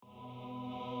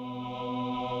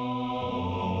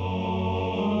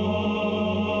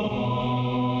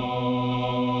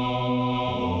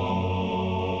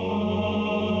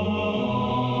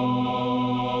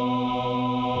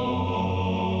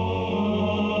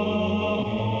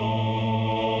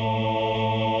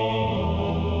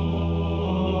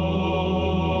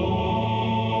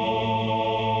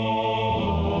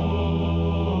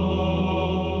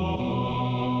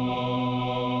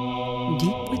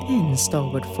Deep within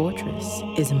Stalwart Fortress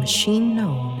is a machine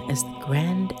known as the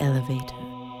Grand Elevator.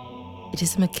 It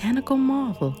is a mechanical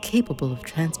marvel capable of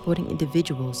transporting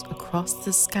individuals across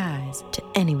the skies to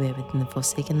anywhere within the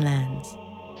Forsaken Lands.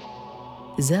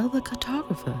 Zell the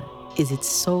Cartographer is its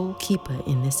sole keeper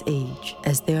in this age,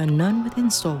 as there are none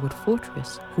within Stalwart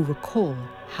Fortress who recall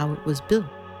how it was built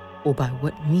or by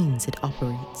what means it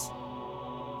operates.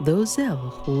 Though Zell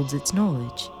holds its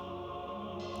knowledge,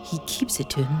 he keeps it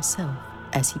to himself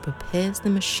as he prepares the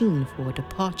machine for a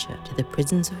departure to the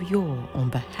prisons of yore on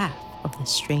behalf of the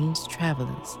strange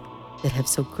travelers that have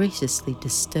so graciously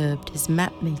disturbed his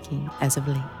map-making as of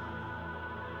late.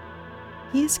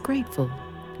 He is grateful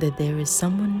that there is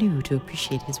someone new to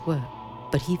appreciate his work,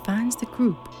 but he finds the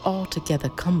group altogether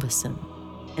cumbersome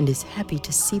and is happy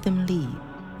to see them leave,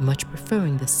 much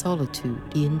preferring the solitude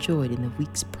he enjoyed in the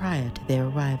weeks prior to their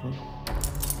arrival.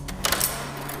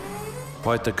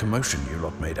 Quite the commotion you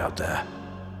lot made out there.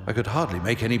 I could hardly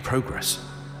make any progress.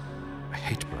 I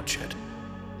hate bloodshed.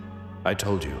 I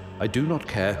told you, I do not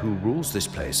care who rules this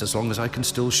place as long as I can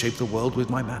still shape the world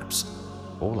with my maps.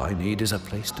 All I need is a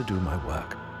place to do my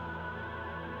work.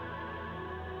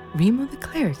 Remo the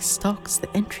cleric stalks the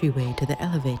entryway to the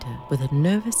elevator with a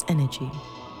nervous energy,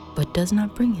 but does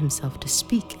not bring himself to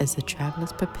speak as the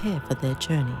travelers prepare for their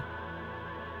journey.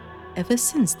 Ever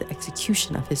since the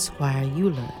execution of his squire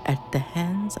Eula at the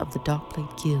hands of the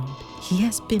Darkblade Guild, he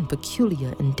has been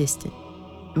peculiar and distant.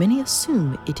 Many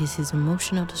assume it is his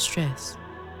emotional distress.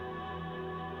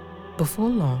 Before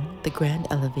long, the Grand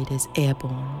Elevator is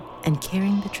airborne and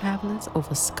carrying the travelers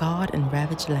over scarred and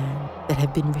ravaged land that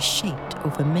have been reshaped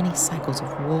over many cycles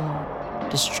of war,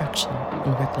 destruction,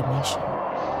 and reclamation.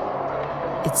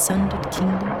 Its sundered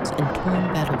kingdoms and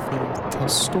torn battlefields tell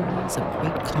stories of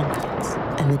great conflicts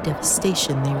and the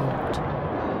devastation they wrought.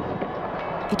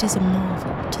 It is a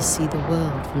marvel to see the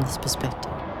world from this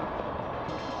perspective.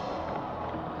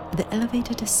 The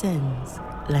elevator descends,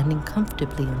 landing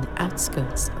comfortably on the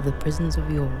outskirts of the prisons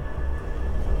of yore.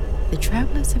 The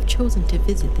travelers have chosen to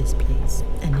visit this place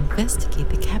and investigate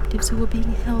the captives who were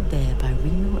being held there by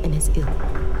Remo and his ilk.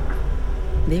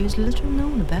 There is little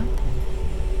known about them,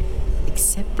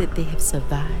 except that they have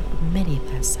survived many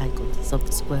past cycles of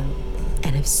this world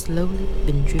and have slowly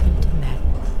been driven to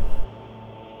madness.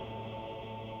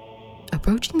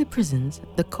 Approaching the prisons,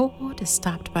 the cohort is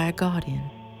stopped by a guardian.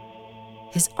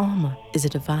 His armor is a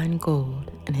divine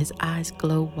gold, and his eyes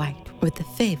glow white with the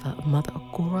favor of Mother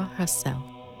Agora herself.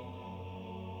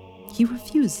 He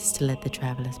refuses to let the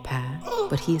travelers pass,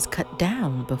 but he is cut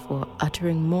down before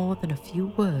uttering more than a few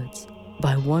words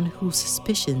by one whose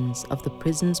suspicions of the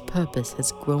prison's purpose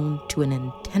has grown to an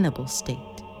untenable state.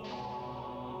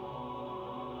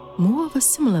 More of a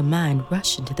similar mind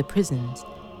rush into the prisons,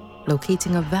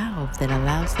 locating a valve that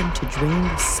allows them to drain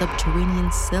the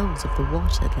subterranean cells of the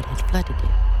water that had flooded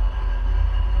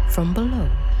it. From below,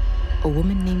 a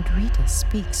woman named Rita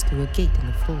speaks through a gate in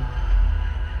the floor.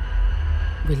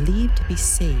 Relieved to be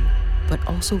saved, but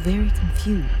also very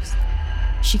confused,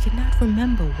 she cannot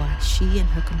remember why she and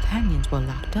her companions were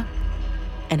locked up,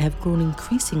 and have grown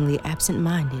increasingly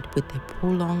absent-minded with their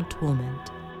prolonged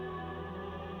torment.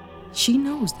 She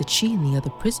knows that she and the other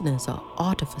prisoners are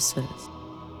artificers,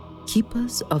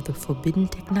 keepers of the forbidden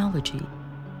technology,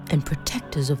 and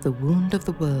protectors of the wound of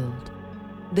the world.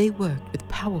 They worked with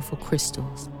powerful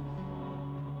crystals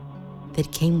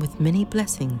that came with many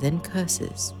blessings and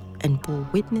curses, and bore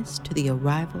witness to the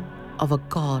arrival of a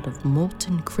god of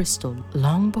molten crystal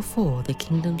long before the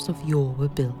kingdoms of yore were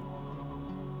built.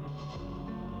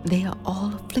 They are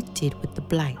all afflicted with the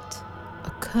blight,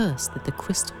 a curse that the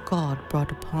crystal god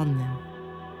brought upon them.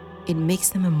 It makes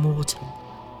them immortal,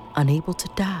 unable to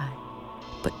die,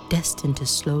 but destined to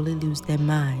slowly lose their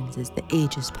minds as the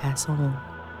ages pass on.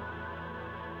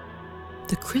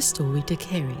 The crystal Rita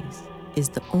carries is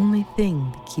the only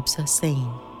thing that keeps her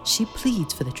sane. She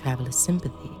pleads for the traveler's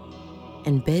sympathy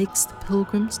and begs the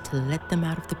pilgrims to let them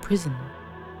out of the prison.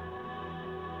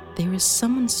 There is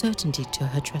some uncertainty to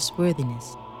her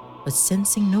trustworthiness, but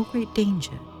sensing no great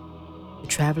danger, the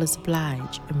travelers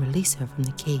oblige and release her from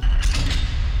the cage.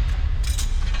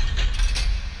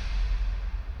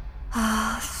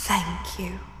 Thank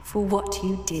you for what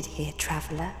you did here,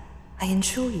 traveler. I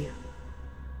assure you,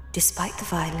 despite the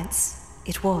violence,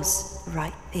 it was the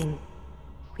right thing.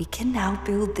 We can now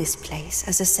build this place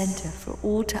as a center for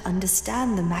all to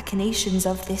understand the machinations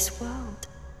of this world.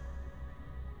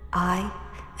 I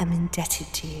am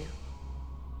indebted to you.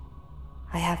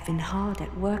 I have been hard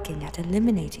at working at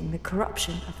eliminating the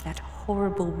corruption of that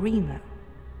horrible Remo.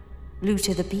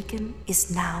 Luta the Beacon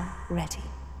is now ready.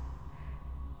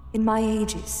 In my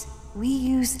ages, We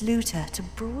used Luta to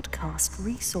broadcast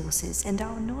resources and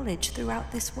our knowledge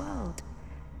throughout this world.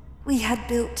 We had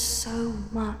built so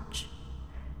much.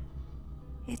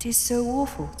 It is so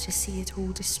awful to see it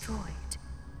all destroyed.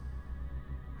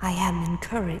 I am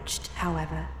encouraged,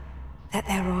 however, that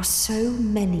there are so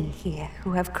many here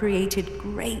who have created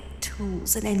great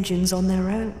tools and engines on their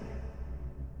own.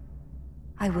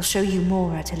 I will show you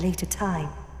more at a later time.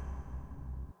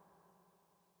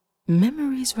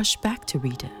 Memories rush back to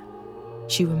Rita.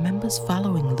 She remembers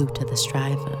following Luta the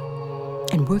Striver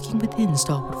and working within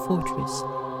Stalwart Fortress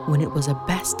when it was a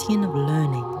bastion of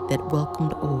learning that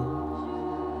welcomed all.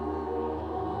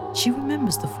 She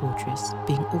remembers the fortress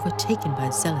being overtaken by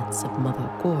zealots of Mother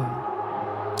Agora,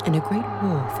 and a great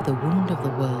war for the wound of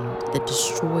the world that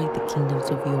destroyed the kingdoms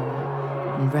of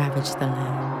yore and ravaged the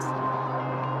lands.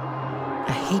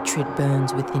 A hatred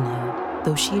burns within her,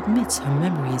 though she admits her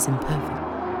memory is imperfect.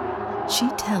 She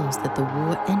tells that the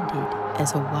war ended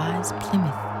as a wise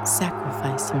Plymouth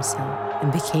sacrificed himself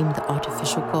and became the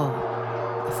artificial god,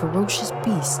 a ferocious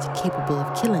beast capable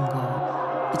of killing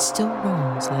God. It still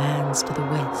roams lands to the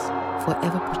west,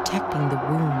 forever protecting the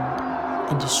wound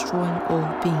and destroying all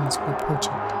beings who approach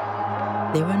it.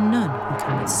 There are none who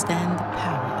can withstand the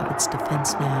power of its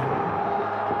defense now.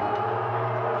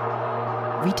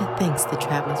 Rita thanks the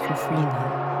travelers for freeing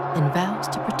her and vows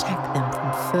to protect them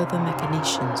from further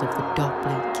machinations of the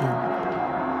Darkblade Guild.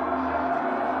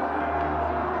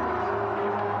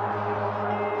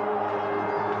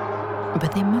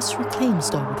 But they must reclaim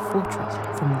Stalwart Fortress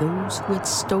from those who had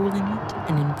stolen it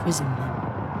and imprisoned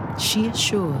them. She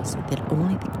assures that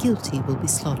only the guilty will be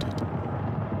slaughtered.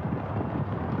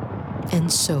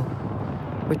 And so,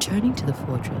 returning to the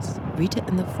fortress, Rita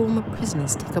and the former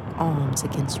prisoners take up arms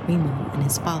against Remo and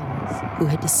his followers, who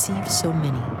had deceived so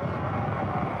many.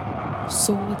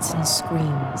 Swords and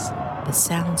screams, the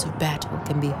sounds of battle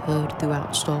can be heard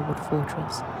throughout Stalwart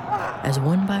Fortress, as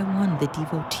one by one the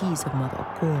devotees of Mother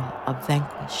Agora are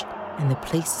vanquished and the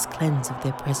place is cleansed of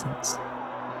their presence.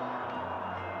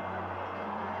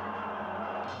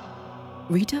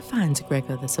 Rita finds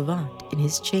Gregor the Savant in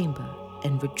his chamber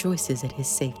and rejoices at his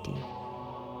safety.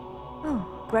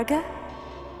 Oh, Gregor?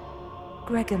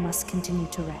 Gregor must continue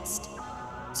to rest,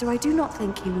 so I do not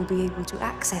think he will be able to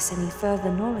access any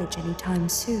further knowledge anytime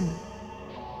soon.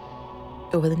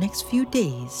 Over the next few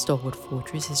days, Stalwart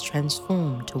Fortress is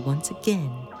transformed to once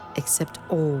again accept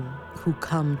all who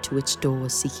come to its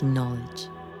doors seeking knowledge,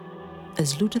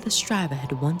 as Luta the Striver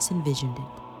had once envisioned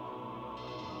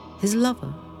it. His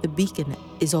lover, the beacon,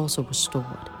 is also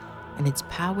restored, and its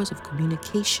powers of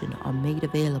communication are made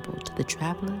available to the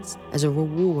travelers as a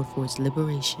reward for its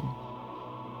liberation.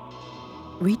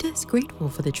 Rita is grateful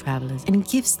for the travelers and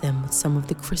gives them some of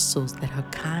the crystals that her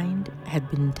kind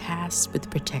had been tasked with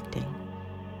protecting.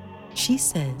 She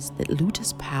says that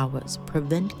Luta's powers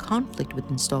prevent conflict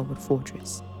within Stalwart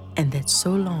Fortress, and that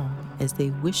so long as they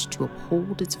wish to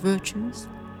uphold its virtues,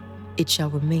 it shall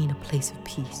remain a place of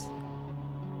peace.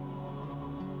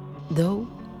 Though,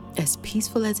 as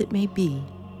peaceful as it may be,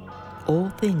 all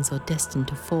things are destined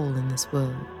to fall in this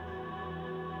world.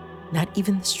 Not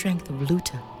even the strength of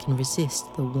Luta can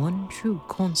resist the one true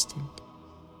constant.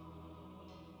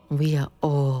 We are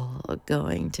all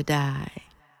going to die.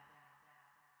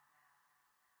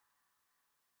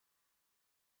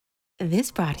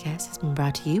 This broadcast has been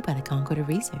brought to you by the Concorder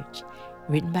Research.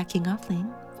 Written by King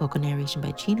Offling, vocal narration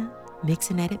by Gina,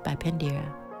 mix and edit by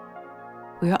Pandira.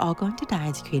 We Are All Going to Die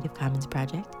is a Creative Commons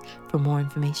project. For more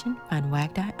information, find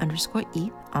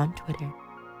wagdie_eth on Twitter.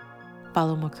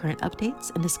 Follow more current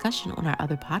updates and discussion on our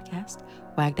other podcast,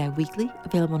 Wagdie Weekly,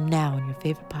 available now on your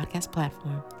favorite podcast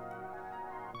platform.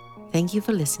 Thank you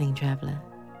for listening, traveler.